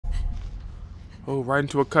Oh, right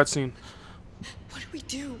into a cutscene. What do we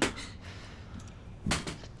do?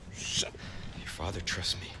 Shit. Your father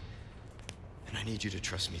trusts me. And I need you to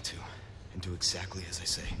trust me too. And do exactly as I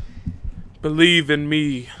say. Believe in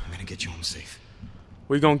me. I'm gonna get you home safe.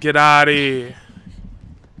 We gonna get out of here.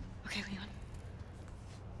 Okay, Leon.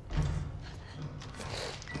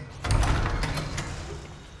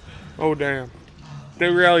 Oh, damn. They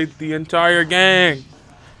rallied the entire gang.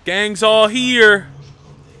 Gang's all here.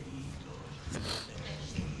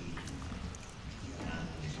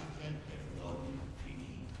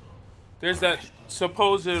 There's that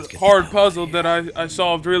supposed hard puzzle that I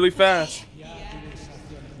solved really fast.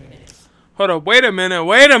 Hold up, wait a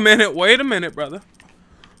minute, brother.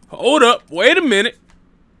 Hold up, wait a minute.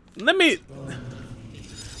 Let me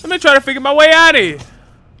try to figure my way out of here.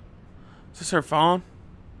 Is this her phone?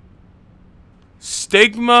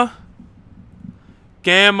 Stigma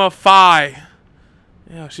Gamma Phi.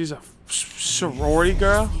 Yeah, she's a sorority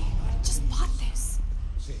girl. I just bought this.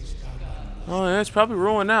 Oh, yeah, it's probably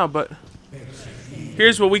ruined now, but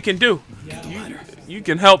here's what we can do. You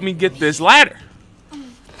can help me get this ladder.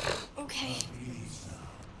 Okay.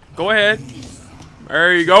 Go ahead.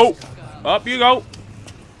 There you go. Up you go.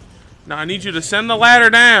 Now I need you to send the ladder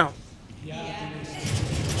down.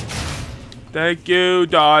 Thank you,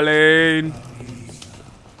 darling.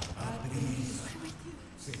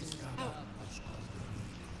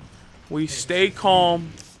 We stay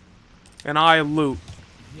calm, and I loot.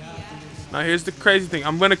 Now here's the crazy thing.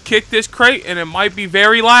 I'm gonna kick this crate, and it might be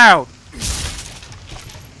very loud.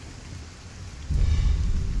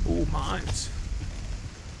 Ooh, mines.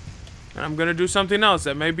 And I'm gonna do something else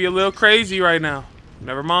that may be a little crazy right now.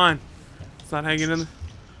 Never mind. It's not hanging in the...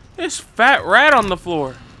 There's fat rat on the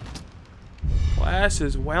floor.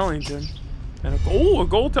 Glasses, Wellington. And a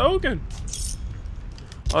gold token.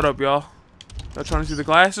 Hold up, y'all. Y'all trying to see the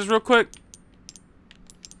glasses real quick?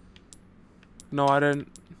 No, I didn't.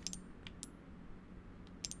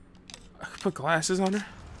 I could put glasses on her.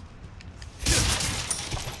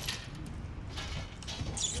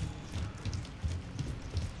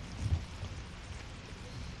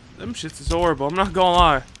 Them shits is horrible. I'm not gonna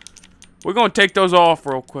lie. We're gonna take those off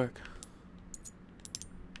real quick.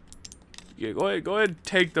 Yeah, go ahead and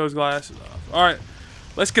take those glasses off. Alright.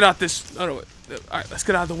 Let's get out this. Oh, no, wait. Alright, let's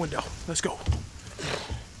get out of the window. Let's go.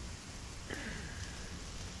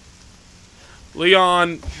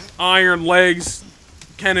 Leon, Iron Legs,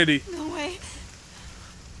 Kennedy. No way.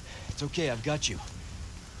 It's okay, I've got you.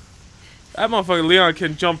 That motherfucker Leon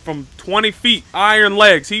can jump from 20 feet. Iron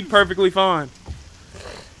Legs. He perfectly fine.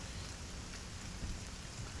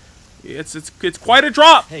 It's quite a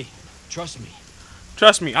drop. Hey, trust me.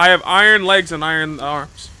 Trust me, I have iron legs and iron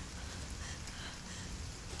arms.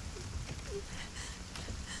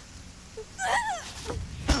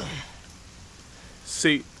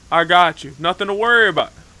 See, I got you. Nothing to worry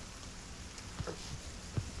about.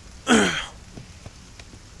 Do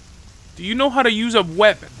you know how to use a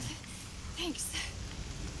weapon? Thanks.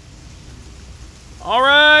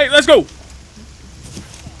 Alright, let's go.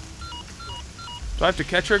 Do I have to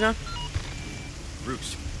catch her again?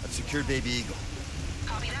 Bruce, I've secured Baby Eagle.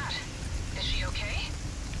 Copy that. Is she okay?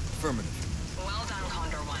 Affirmative. Well done,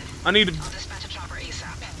 Condor 1. I need to... I'll dispatch a chopper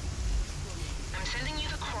ASAP. I'm sending you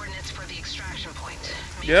the coordinates for the extraction point.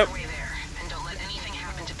 Make Yep. your way there, and don't let anything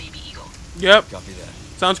happen to Baby Eagle. Yep. Copy that.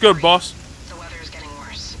 Sounds good, boss. The weather is getting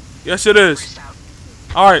worse. Yes, it is. Roost out.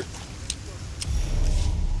 Alright.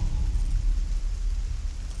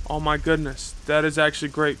 Oh my goodness. That is actually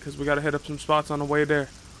great, because we got to hit up some spots on the way there.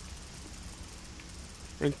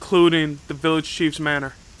 Including the village chief's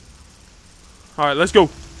manor. Alright, let's go.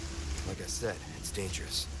 Like I said, it's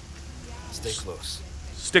dangerous. Stay close.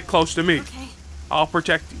 Stick close to me. Okay. I'll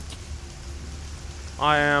protect you.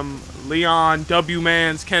 I am Leon W.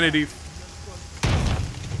 Mans Kennedy.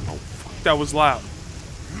 Oh, fuck, that was loud.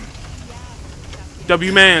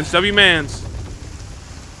 W. Mans, W. Mans.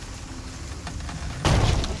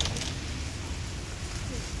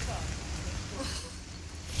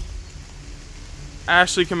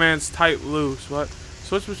 Ashley commands tight loose. What?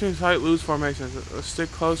 Switch between tight loose formations. Stick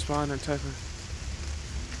close behind and tight.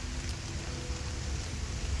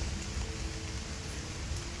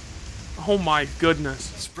 Oh my goodness.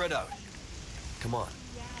 Spread out. Come on.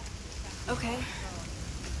 Okay.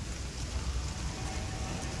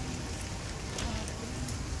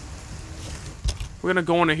 We're gonna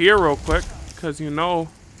go into here real quick, because you know.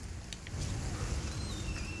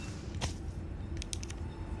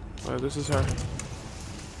 Oh, this is her.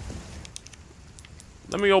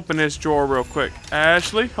 Let me open this drawer real quick.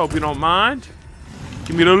 Ashley, hope you don't mind.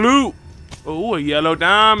 Give me the loot. Oh, a yellow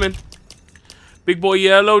diamond. Big boy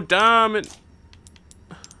yellow diamond.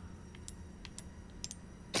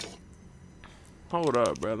 Hold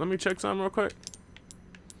up, bro. Let me check something real quick.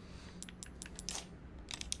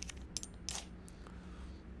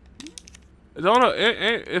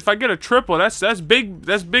 If I get a triple, that's big.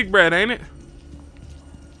 That's big bread, ain't it?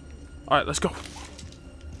 All right, let's go.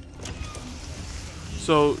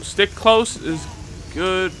 So stick close is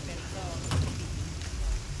good.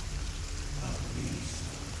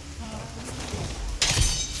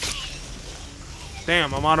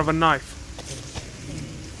 Damn, I'm out of a knife.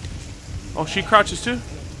 Oh, she crouches too?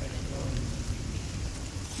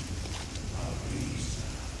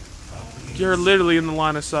 You're literally in the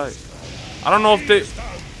line of sight. I don't know if they...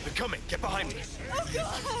 They're coming. Get behind me. Oh God!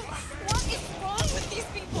 What is wrong with these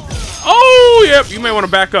people? Oh, yep. You may want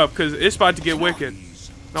to back up because it's about to get wicked.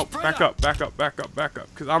 Nope, back up.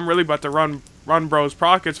 Because I'm really about to run bros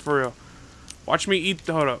pockets for real. Watch me eat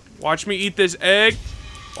the... Hold up. Watch me eat this egg.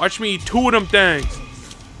 Watch me eat 2 of them things.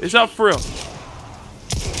 It's up for real.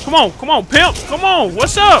 Come on, pimp. Come on,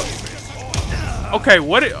 what's up? Okay,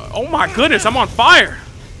 oh my goodness, I'm on fire.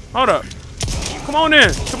 Hold up. Come on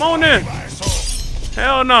in.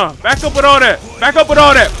 Hell no. Back up with all that.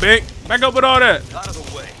 Bink. Back up with all that. Out of the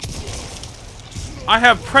way. I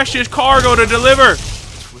have precious cargo to deliver.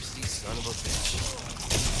 Twisty son of a bitch.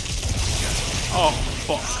 Oh,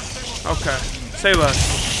 fuck. Okay. Say less.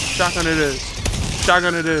 Shotgun it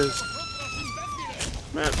is.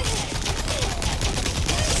 Man.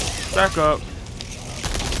 Back up.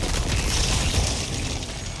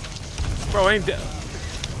 Bro, ain't dead.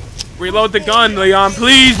 Reload the gun, Leon.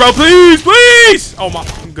 Please, bro. Please. Oh my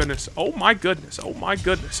goodness.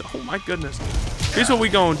 Here's what we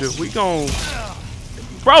gonna do.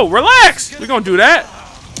 Bro, relax. We gonna do that.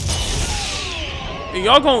 And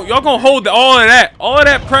y'all gonna hold all of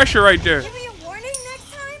that pressure right there. Give me a warning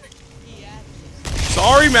next time.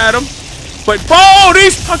 Sorry, madam. But bro,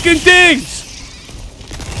 these fucking things.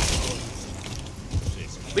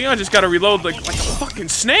 Leon just gotta reload like a fucking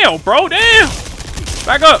snail, bro. Damn.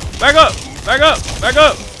 Back up.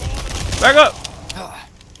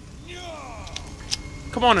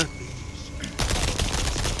 Come on in.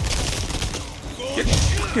 Get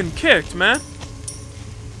fucking kicked, man.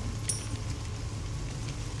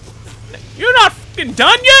 You're not fucking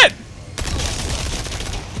done yet?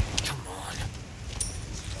 Come on.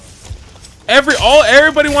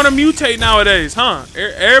 Everybody want to mutate nowadays, huh?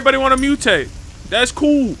 Everybody want to mutate. That's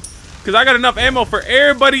cool. Cause I got enough ammo for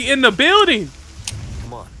everybody in the building.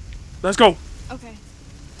 Come on. Let's go. Okay.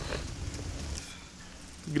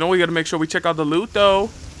 You know we gotta make sure we check out the loot though.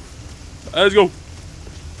 Let's go.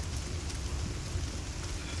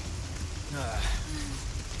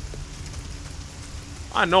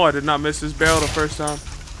 I know I did not miss this barrel the first time.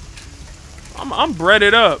 I'm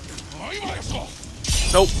breaded up.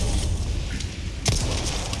 Nope.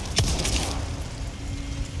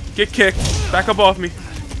 Get kicked. Back up off me.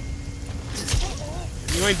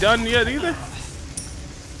 You ain't done yet either?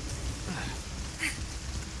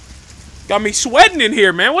 Got me sweating in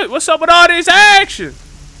here, man. What's up with all this action?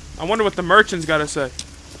 I wonder what the merchant's gotta say.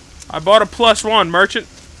 I bought a +1, merchant.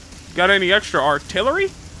 Got any extra artillery?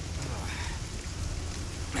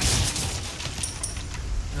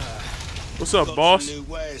 What's up, boss? New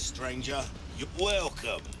wares, stranger. You're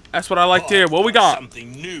welcome. That's what I like to hear. What we got?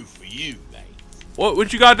 Something new for you, mate.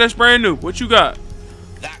 What you got that's brand new? What you got?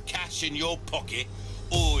 That cash in your pocket,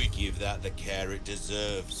 I give that the care it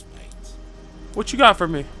deserves, mate. What you got for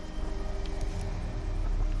me?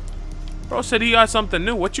 Bro said he got something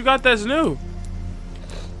new. What you got that's new?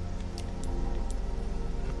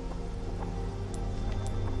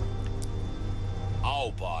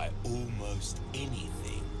 I'll buy almost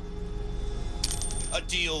anything. A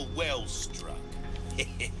deal well struck.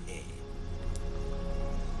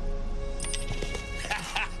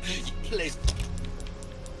 Please.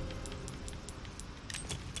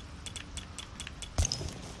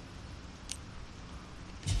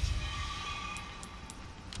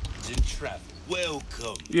 Travel.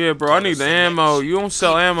 Welcome. Yeah, bro, I need the ammo. You don't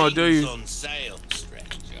sell ammo, do you? On sale,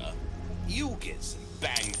 stranger. You'll get some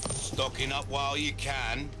bang for stocking up while you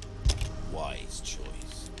can. Wise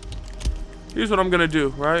choice. Here's what I'm gonna do,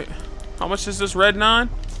 right? How much is this red 9?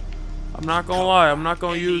 I'm not gonna lie, I'm not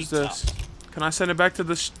gonna use this. Can I send it back to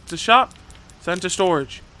the shop? Send to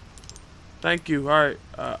storage. Thank you. All right.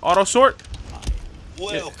 Auto sort.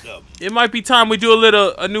 Welcome. It might be time we do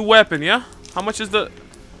a new weapon. Yeah. How much is the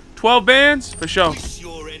 12 bands for sure? Wish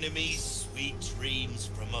your enemies sweet dreams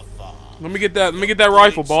from afar. Let me get that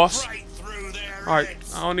rifle, boss. Straight through their All right.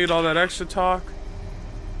 heads. I don't need all that extra talk.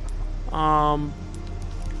 I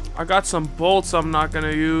got some bolts I'm not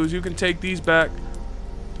gonna use. You can take these back.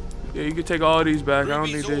 Yeah, you can take all of these back. I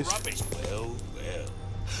don't need Ruby's all these. rubbish. Well, well.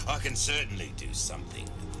 I can certainly do something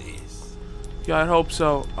with this. Yeah, I hope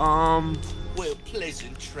so. Well,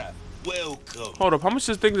 pleasant travel. Welcome. Hold up. How much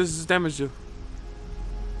does this damage do?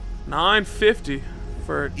 950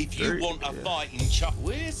 for. If you want a fighting chuck,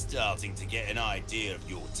 we're starting to get an idea of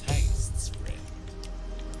your tastes, friend.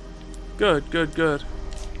 Good, good, good.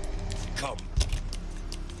 Come.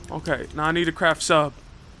 Okay, now I need a craft sub.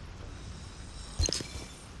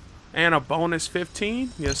 And a bonus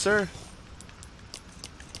 15? Yes, sir.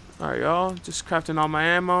 Alright, y'all. Just crafting all my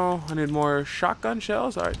ammo. I need more shotgun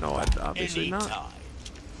shells. Alright, no, obviously not.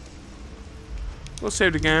 We'll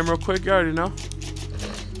save the game real quick. You already know.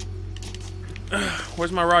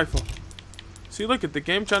 Where's my rifle? See, look at the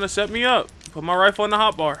game trying to set me up. Put my rifle in the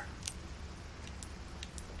hotbar.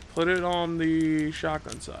 Put it on the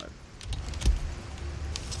shotgun side.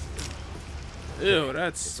 Ew,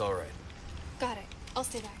 that's... It's alright. Got it. I'll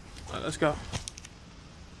stay back. Alright, let's go.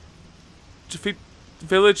 Defeat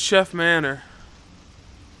Village Chef Manor.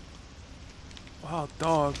 Wow,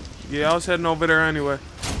 dog. Yeah, I was heading over there anyway.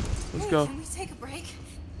 Let's go. Can we take a break?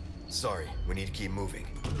 Sorry, we need to keep moving.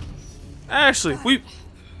 Ashley, we've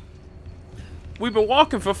been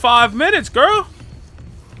walking for 5 minutes, girl.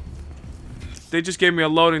 They just gave me a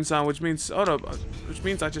loading sign, which means which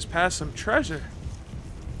means I just passed some treasure.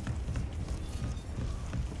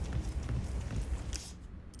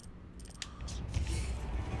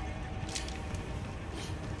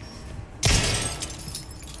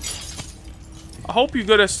 I hope you're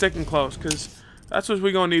good at sticking close, because that's what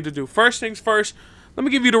we're going to need to do. First things first, let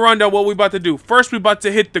me give you the rundown what we about to do. First, we about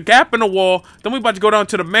to hit the gap in the wall. Then we about to go down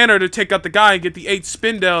to the manor to take out the guy and get the 8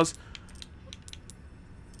 spindles.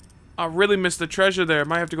 I really missed the treasure there.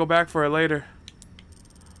 Might have to go back for it later.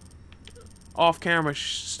 Off-camera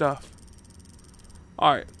stuff.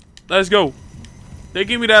 Alright, let's go. They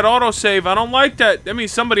give me that autosave. I don't like that. That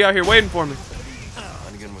means somebody out here waiting for me.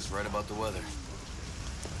 Hunnigan was right about the weather.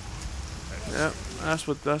 Yep, that's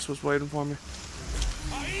what's waiting for me.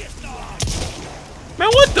 Man,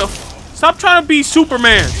 what the f— Stop trying to be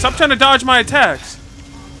Superman. Stop trying to dodge my attacks.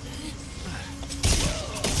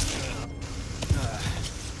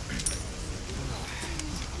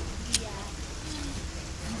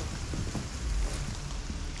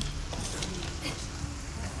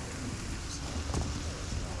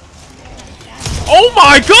 Oh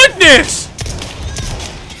my goodness!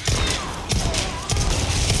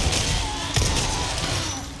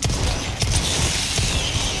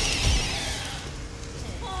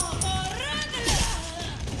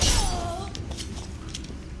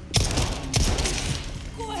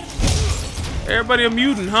 Everybody a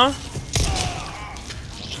mutant, huh?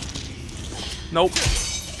 Nope.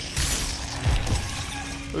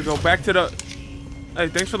 We go back to the... Hey,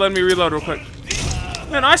 thanks for letting me reload real quick.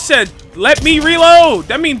 Man, I said, let me reload.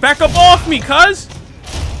 That means back up off me, cuz.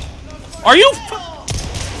 Are you...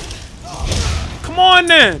 Come on,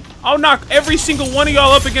 then. I'll knock every single one of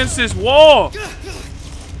y'all up against this wall.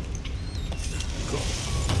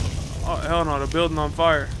 Oh, hell no. The building on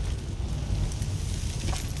fire.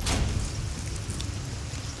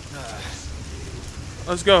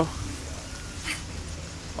 Let's go.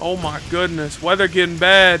 Oh my goodness. Weather getting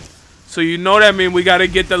bad. So you know that means we gotta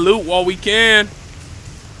get the loot while we can.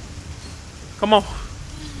 Come on.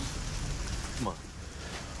 Come on.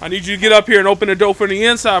 I need you to get up here and open the door from the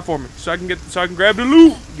inside for me. So I can grab the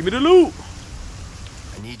loot. Give me the loot.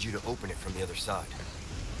 I need you to open it from the other side.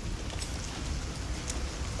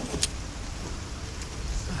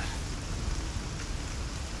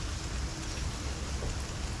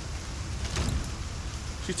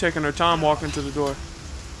 She's taking her time walking to the door.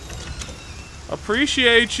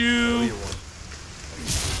 Appreciate you.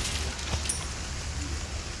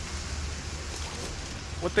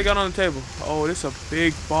 What they got on the table? Oh, this is a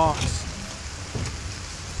big box.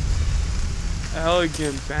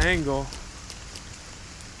 Elegant bangle.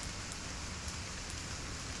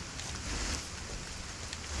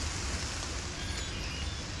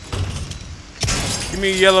 Give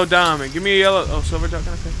me a yellow diamond. Give me a yellow... Oh, silver duck.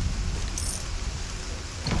 Okay.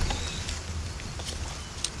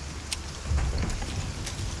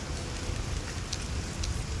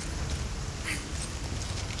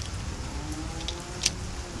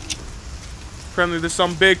 Friendly, there's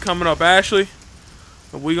something big coming up, Ashley.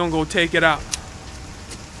 And we gonna go take it out.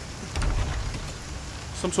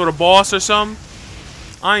 Some sort of boss or something.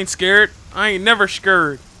 I ain't scared. I ain't never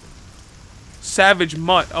scared. Savage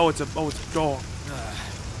mutt. Oh, it's a dog.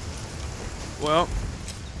 Well,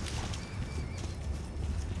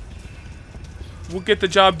 we'll get the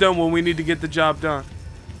job done when we need to get the job done.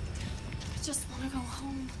 I just want to go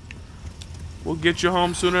home. We'll get you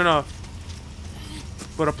home soon enough.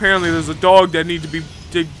 But apparently there's a dog that needs to be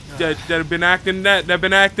that have been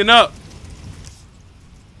acting up.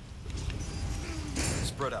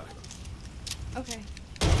 Spread out. Okay.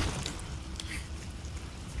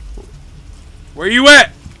 Where you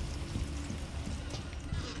at?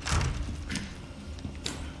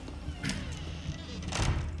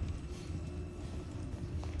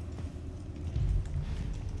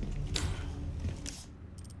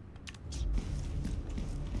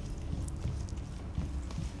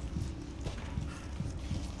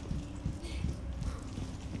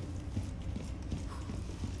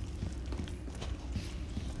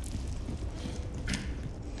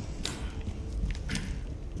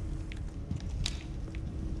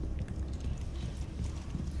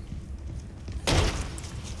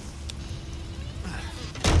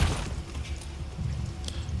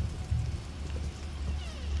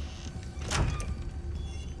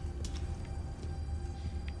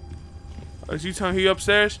 Is you telling he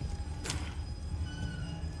upstairs?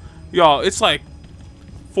 Y'all, it's like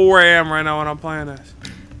 4 a.m. right now when I'm playing this.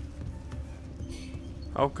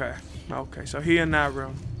 Okay. Okay, so he in that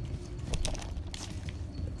room.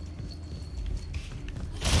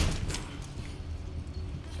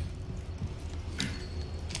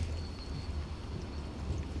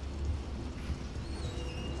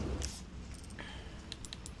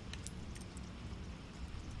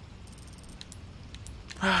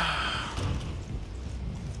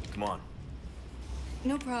 Come on.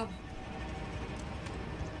 No problem.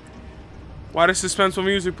 Why the suspenseful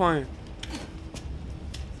music playing?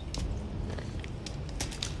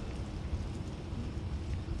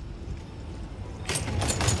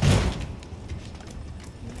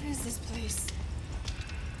 What is this place?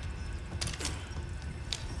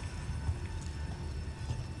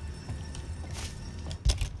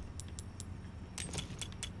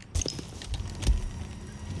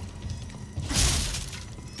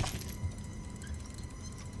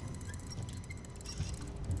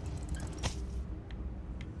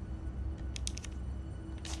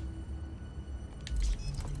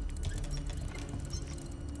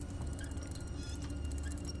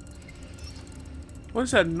 What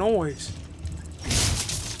is that noise?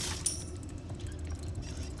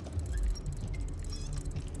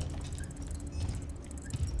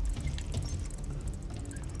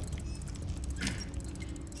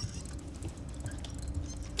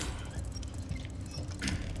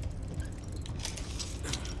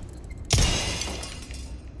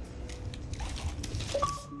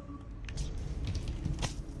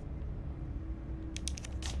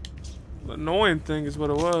 The annoying thing is what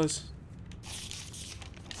it was.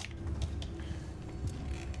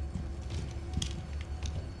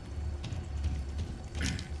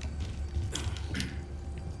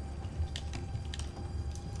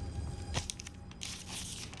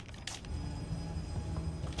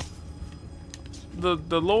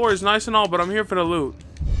 The lore is nice and all, but I'm here for the loot.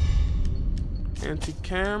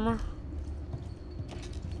 Anti-camera.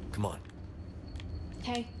 Come on.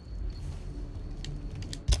 Hey.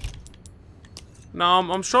 Now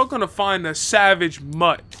I'm struggling to find a savage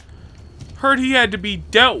mutt. Heard he had to be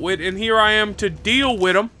dealt with, and here I am to deal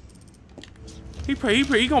with him.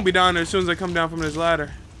 He gonna be down there as soon as I come down from this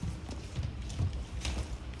ladder.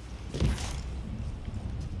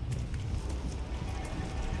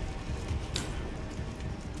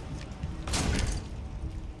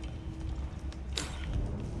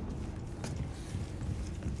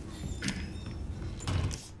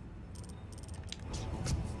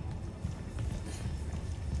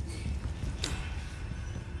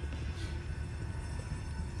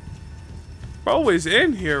 Bro is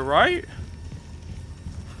in here, right?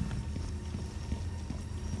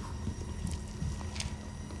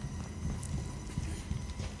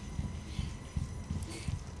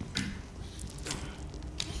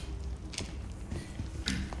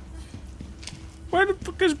 Where the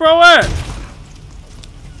fuck is bro at?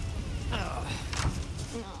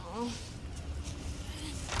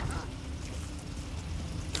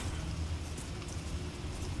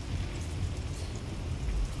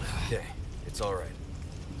 Okay, it's all right.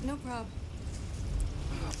 No problem.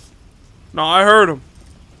 No, I heard him.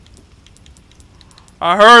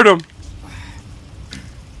 I heard him.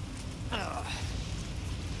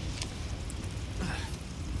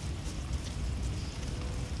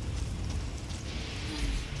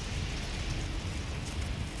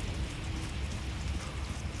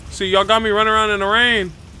 See, y'all got me running around in the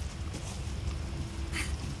rain.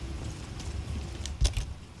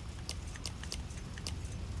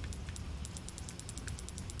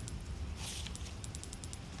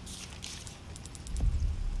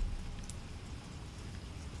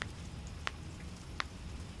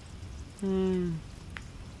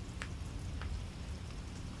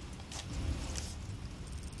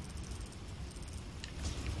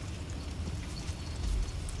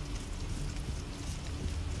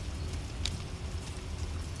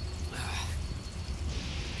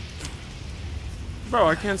 Bro,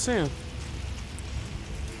 I can't see him.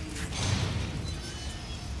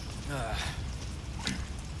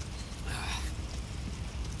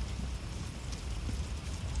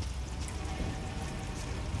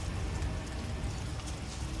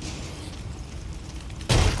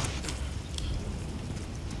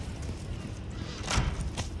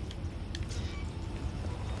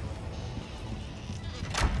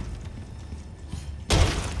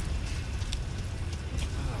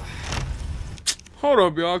 Hold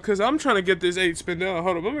up, y'all, cause I'm trying to get this 8 spin down.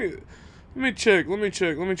 Hold up, let me check. Let me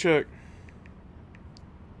check.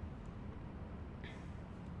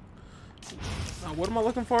 Now, what am I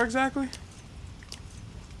looking for exactly?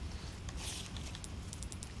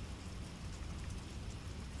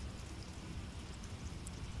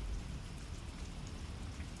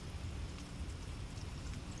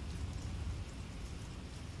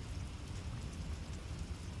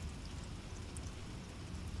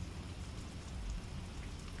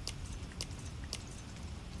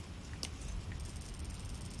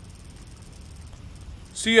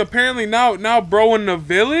 See, apparently now bro in the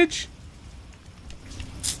village?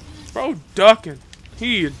 Bro ducking.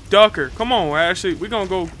 He a ducker. Come on, Ashley. We gonna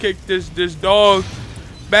go kick this dog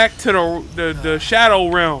back to the shadow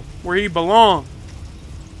realm where he belongs.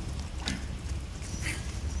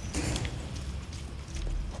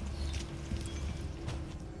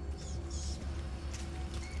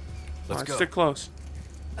 Let's go. Stick close.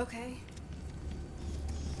 Okay.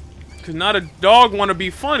 Cause not a dog wanna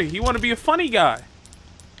be funny. He wanna be a funny guy.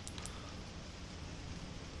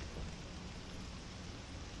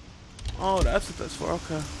 Oh, that's what that's for.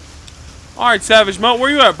 Okay. All right, Savage Melt,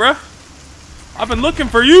 where you at, bruh? I've been looking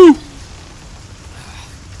for you.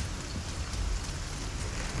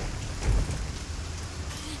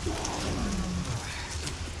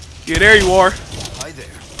 Yeah, there you are. Hi there.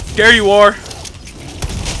 There you are.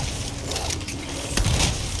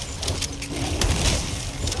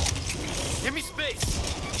 Give me space.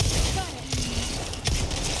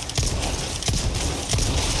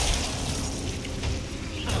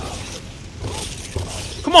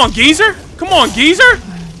 Come on, geezer. Come on, geezer.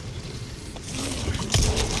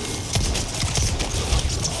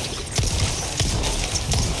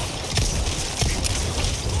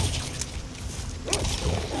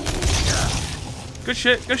 Good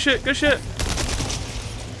shit, good shit, good shit.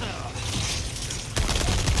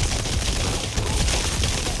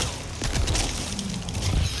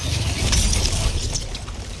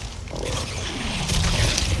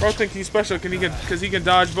 Bro think he's special because he can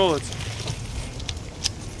dodge bullets.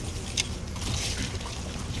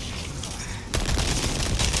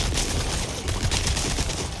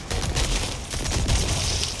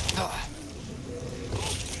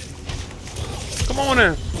 Come on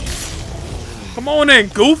in. Come on in,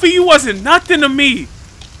 Goofy. You wasn't nothing to me.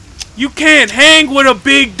 You can't hang with a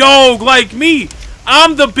big dog like me.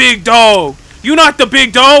 I'm the big dog. You not the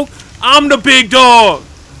big dog. I'm the big dog.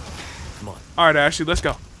 Come on. All right, Ashley, let's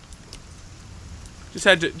go. Just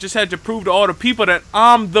had to prove to all the people that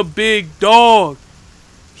I'm the big dog.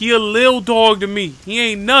 He a little dog to me. He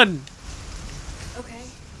ain't nothing. Okay.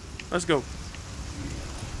 Let's go.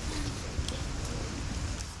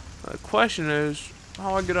 The question is,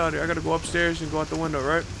 how I get out of here? I gotta go upstairs and go out the window,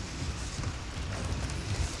 right?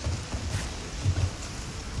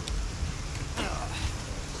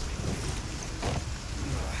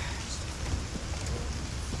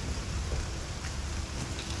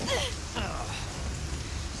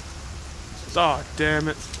 Oh, damn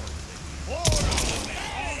it.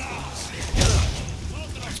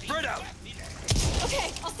 Spread out.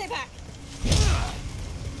 Okay, I'll stay back.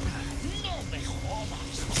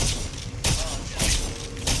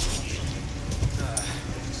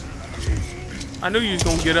 I knew you was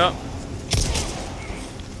gonna get up.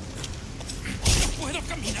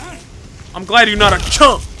 I'm glad you're not a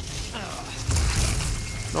chump.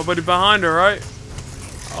 Nobody behind her, right?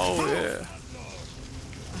 Oh, yeah.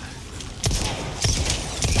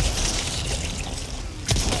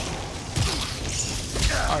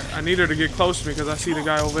 Alright, I need her to get close to me because I see the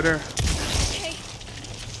guy over there.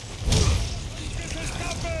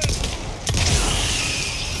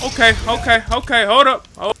 Okay. Okay. Hold up.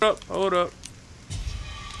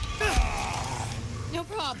 No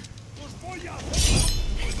problem.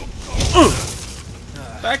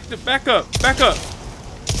 Back up.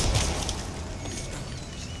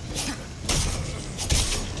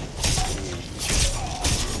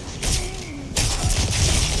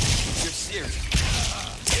 You're serious.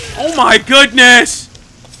 Oh my goodness!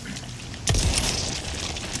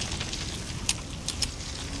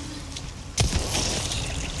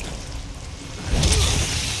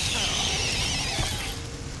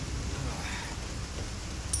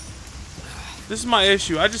 This is my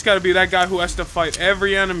issue. I just gotta be that guy who has to fight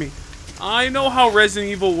every enemy. I know how Resident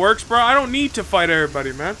Evil works, bro. I don't need to fight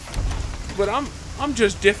everybody, man. But I'm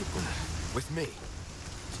just difficult. With me.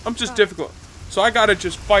 I'm just difficult. So I gotta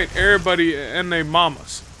just fight everybody and their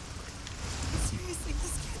mamas. Seriously,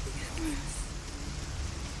 this can't be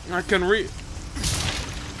happening. I can read.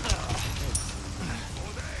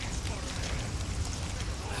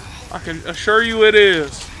 I can assure you it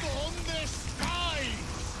is.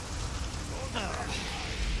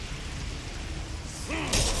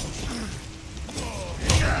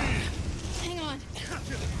 Hang on.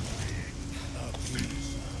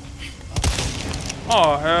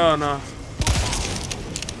 Oh, hell no.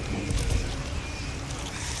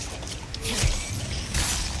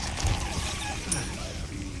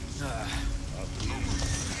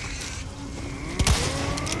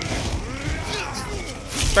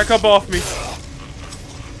 Back up off me.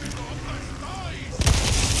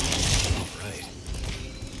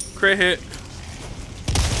 Crit hit.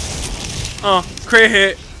 Crit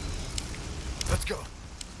hit. Let's go.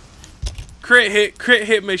 Crit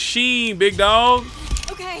hit machine, big dog.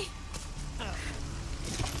 Okay.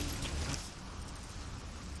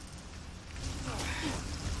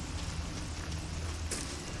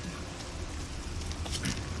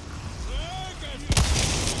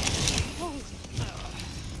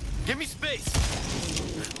 Give me space.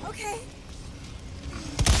 Okay.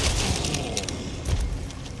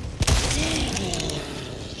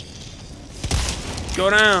 Go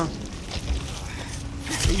down.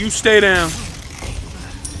 You stay down.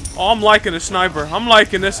 Oh, I'm liking the sniper. I'm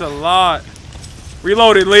liking this a lot.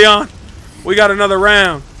 Reloaded, Leon. We got another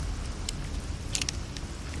round.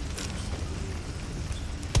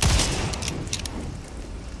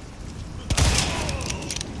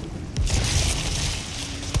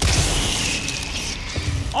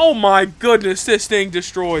 Oh my goodness, this thing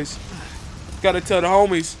destroys. Gotta tell the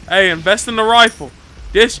homies, hey, invest in the rifle.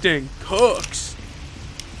 This thing cooks.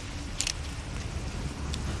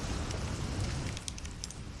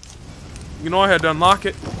 You know I had to unlock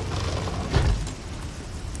it.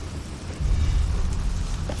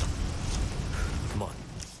 Come on.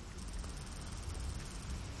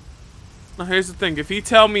 Now here's the thing. If he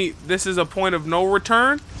tell me this is a point of no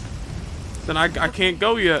return, then I can't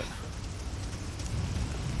go yet.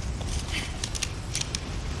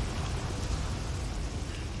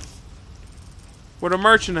 Where the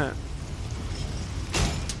merchant at?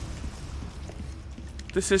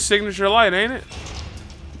 This is signature light, ain't it?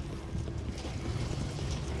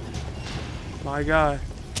 My God.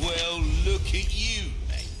 Well, look at you,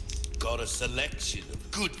 mate. Got a selection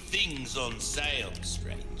of good things on sale,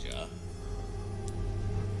 stranger.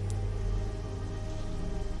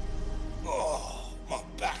 Oh, my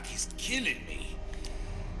back is killing me.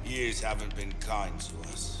 Years haven't been kind to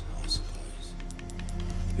us, I suppose.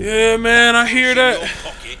 Yeah, man, I hear that. Your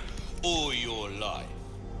pocket or your life.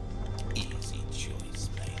 Easy choice,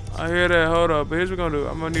 mate. I hear that. Hold up. But here's what we're gonna do.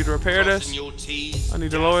 I'm gonna need to repair this. Crossing your T's, I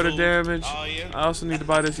need to lower the dazzled, damage. are you? I also need to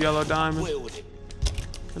buy this yellow diamond. Willed it.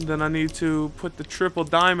 And then I need to put the triple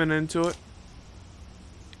diamond into it.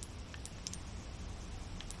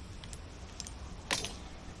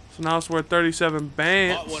 So now it's worth 37 Might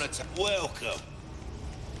bands. want to welcome.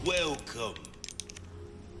 Welcome.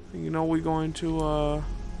 You know we're going to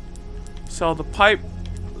sell the pipe,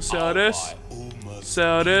 sell I'll this, buy almost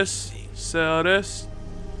sell this, anything. sell this.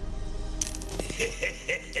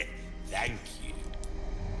 Thank you.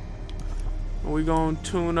 And we're going to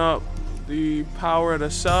tune up the power of the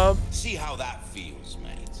sub. See how that feels,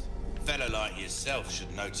 mate. Fella like yourself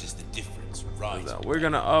should notice the difference right We're away.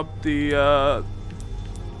 gonna up the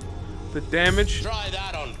damage. Try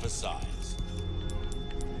that on for size.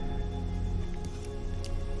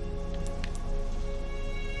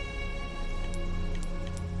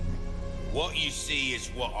 What you see is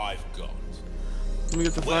what I've got. Let me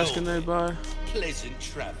get the flash Well, grenade by. Pleasant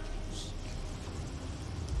travels.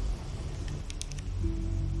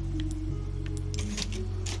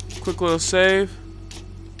 Quick little save.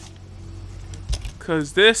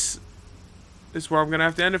 Cause this is where I'm gonna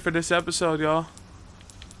have to end it for this episode, y'all.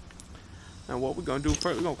 And what we're gonna do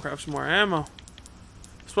first, we're gonna craft some more ammo.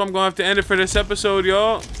 That's what I'm gonna have to end it for this episode,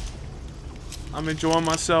 y'all. I'm enjoying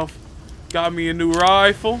myself. Got me a new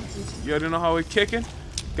rifle. You already know how we're kicking.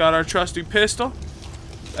 Got our trusty pistol.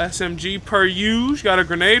 SMG per use. Got a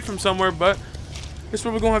grenade from somewhere, but that's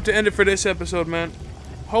where we're gonna have to end it for this episode, man.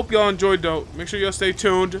 Hope y'all enjoyed, though. Make sure y'all stay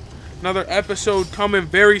tuned. Another episode coming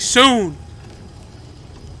very soon.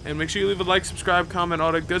 And make sure you leave a like, subscribe, comment,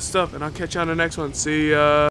 all that good stuff. And I'll catch you on the next one. See ya.